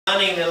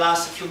Running in the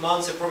last few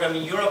months a program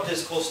in Europe that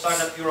is called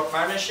Startup Europe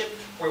Partnership,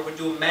 where we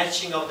do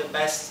matching of the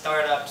best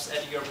startups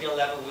at the European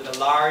level with the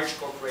large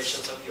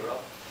corporations of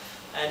Europe.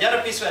 And the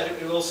other piece that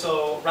we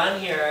also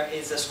run here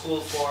is a school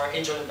for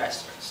angel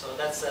investors. So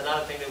that's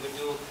another thing that we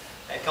do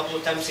a couple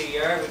of times a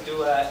year. We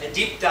do a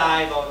deep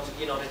dive on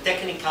the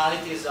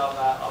technicalities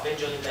of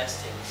angel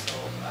investing. So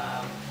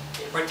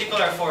in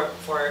particular for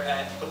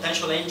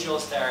potential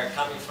angels that are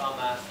coming from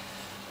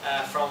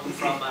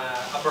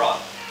abroad.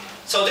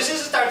 So this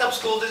is a startup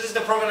school. This is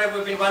the program that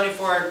we've been running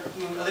for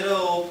a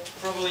little,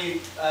 probably,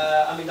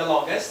 the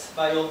longest,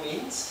 by all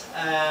means.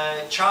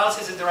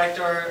 Charles is the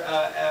director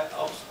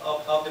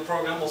of the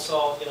program,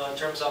 also, in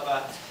terms of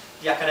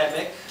the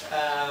academic.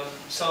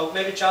 So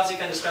maybe Charles, you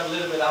can describe a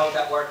little bit how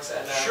that works.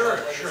 And, sure.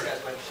 It's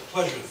a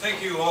pleasure.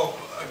 Thank you all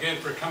again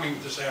for coming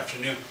this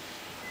afternoon.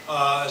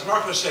 As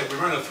Marco said, we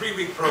run a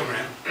 3-week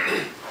program.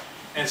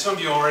 And some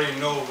of you already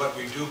know what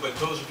we do, but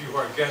those of you who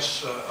are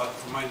guests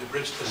from Mind the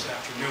Bridge this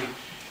afternoon,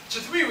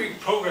 it's a 3-week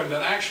program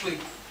that actually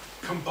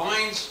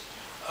combines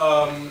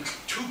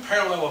 2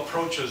 parallel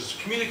approaches,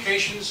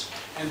 communications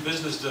and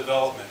business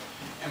development.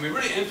 And we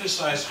really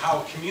emphasize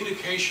how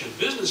communication,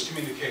 business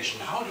communication,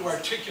 how to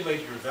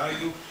articulate your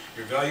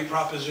value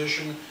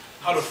proposition,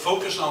 how to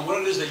focus on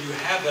what it is that you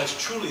have that's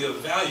truly of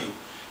value,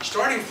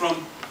 starting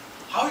from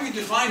how you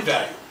define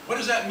value. What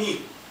does that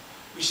mean?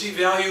 We see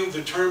value,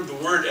 the term, the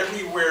word,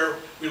 everywhere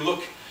we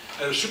look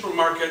at a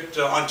supermarket,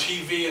 on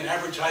TV and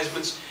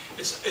advertisements.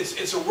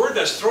 It's a word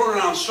that's thrown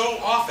around so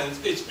often,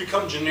 it's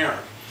become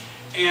generic.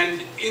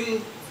 And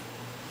in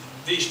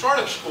the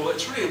startup school,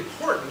 it's really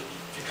important,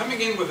 if you're coming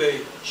in with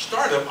a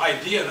startup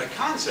idea and a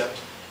concept,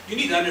 you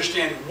need to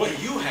understand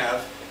what you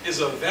have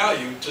is of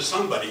value to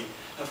somebody.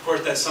 And of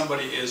course, that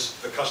somebody is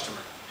the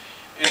customer.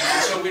 And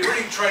so we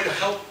really try to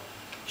help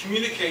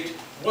communicate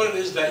what it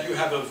is that you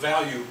have of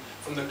value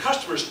from the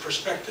customer's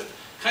perspective.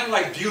 Kind of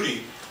like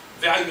beauty,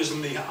 value is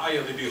in the eye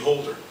of the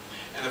beholder.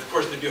 And of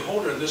course, the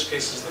beholder in this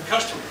case is the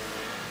customer.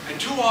 And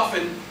too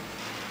often,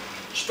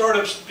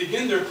 startups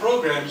begin their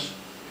programs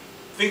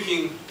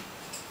thinking,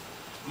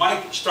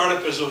 my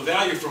startup is of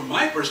value from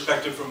my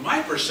perspective, from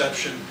my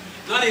perception,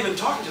 not even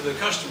talking to the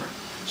customer.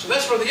 So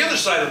that's where the other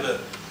side of the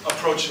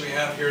approach we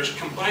have here is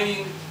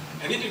combining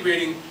and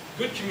integrating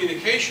good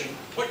communication,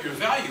 what your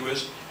value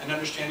is, and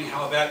understanding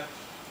how that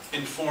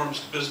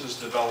informs business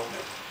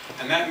development.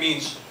 And that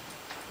means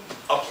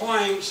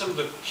applying some of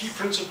the key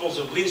principles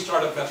of lean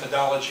startup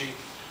methodology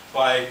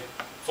by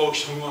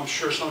folks who I'm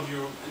sure some of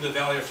you in the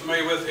Valley are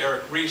familiar with,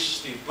 Eric Ries,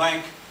 Steve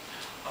Blank,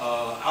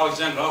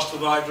 Alexander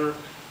Osterweider,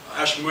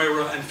 Ash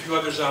Muera, and a few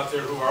others out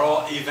there who are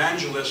all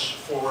evangelists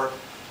for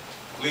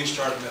lean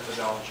startup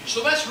methodology.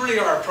 So that's really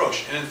our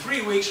approach. And in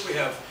 3 weeks we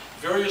have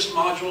various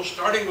modules,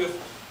 starting with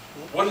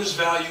what is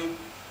value,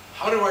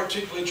 how to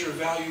articulate your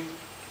value,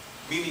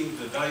 meaning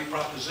the value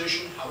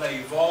proposition, how that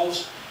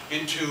evolves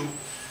into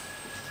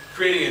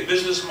creating a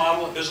business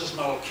model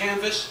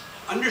canvas,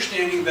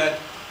 understanding that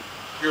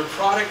your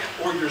product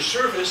or your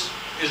service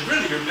is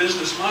really your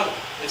business model.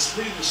 It's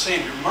really the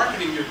same. You're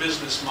marketing your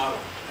business model.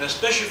 And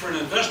especially for an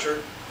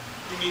investor,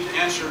 you need to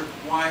answer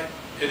why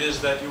it is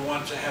that you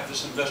want to have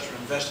this investor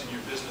invest in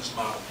your business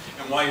model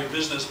and why your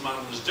business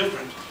model is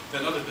different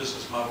than other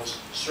business models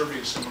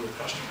serving similar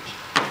customers.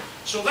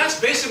 So that's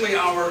basically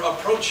our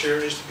approach here,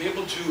 is to be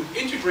able to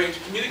integrate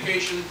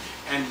communication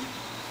and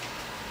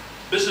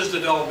business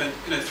development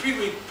in a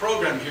 3-week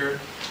program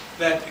here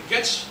that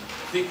gets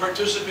the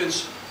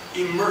participants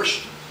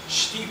immersed,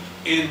 steeped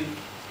in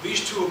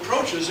these 2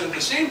 approaches, and at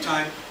the same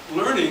time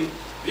learning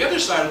the other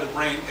side of the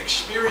brain,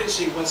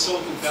 experiencing what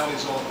Silicon Valley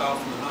is all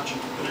about from an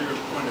entrepreneurial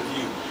point of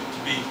view,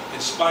 to be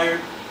inspired,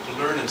 to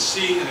learn and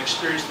see and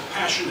experience the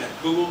passion at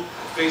Google,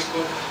 at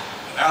Facebook,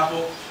 at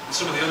Apple, and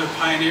some of the other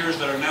pioneers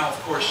that are now, of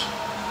course,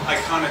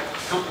 iconic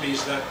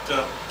companies that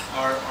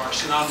are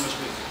synonymous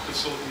with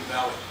Silicon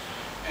Valley.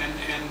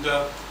 And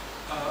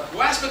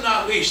last but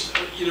not least,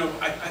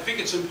 I think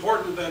it's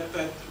important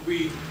that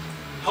we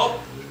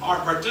help our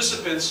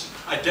participants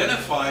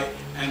identify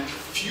and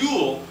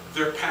fuel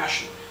their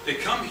passion. They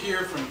come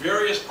here from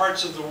various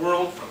parts of the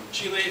world, from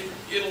Chile,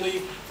 from Italy,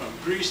 from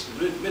Greece,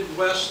 the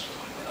Midwest,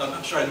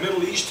 the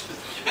Middle East,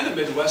 and the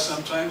Midwest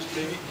sometimes,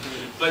 maybe.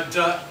 But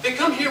they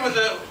come here with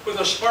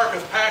a spark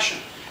of passion.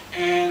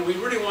 And we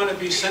really want to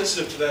be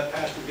sensitive to that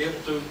passion, to be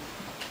able to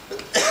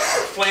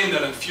flame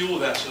that and fuel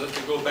that so that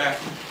they go back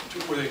to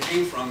where they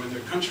came from in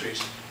their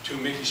countries to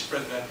maybe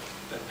spread that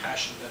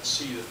passion, that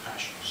seed of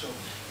passion. So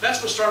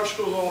that's what Startup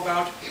School is all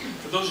about.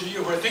 For those of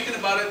you who are thinking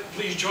about it,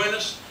 please join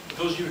us.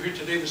 For those of you here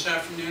today this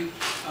afternoon,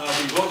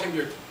 we welcome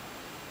your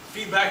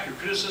feedback, your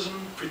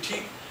criticism,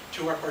 critique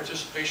to our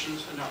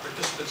participations and our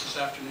participants this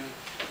afternoon,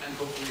 and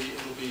hopefully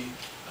it will be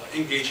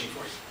engaging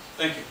for you.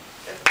 Thank you.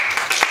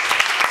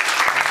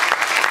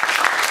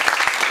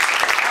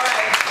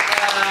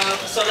 All right,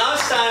 so now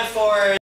it's time for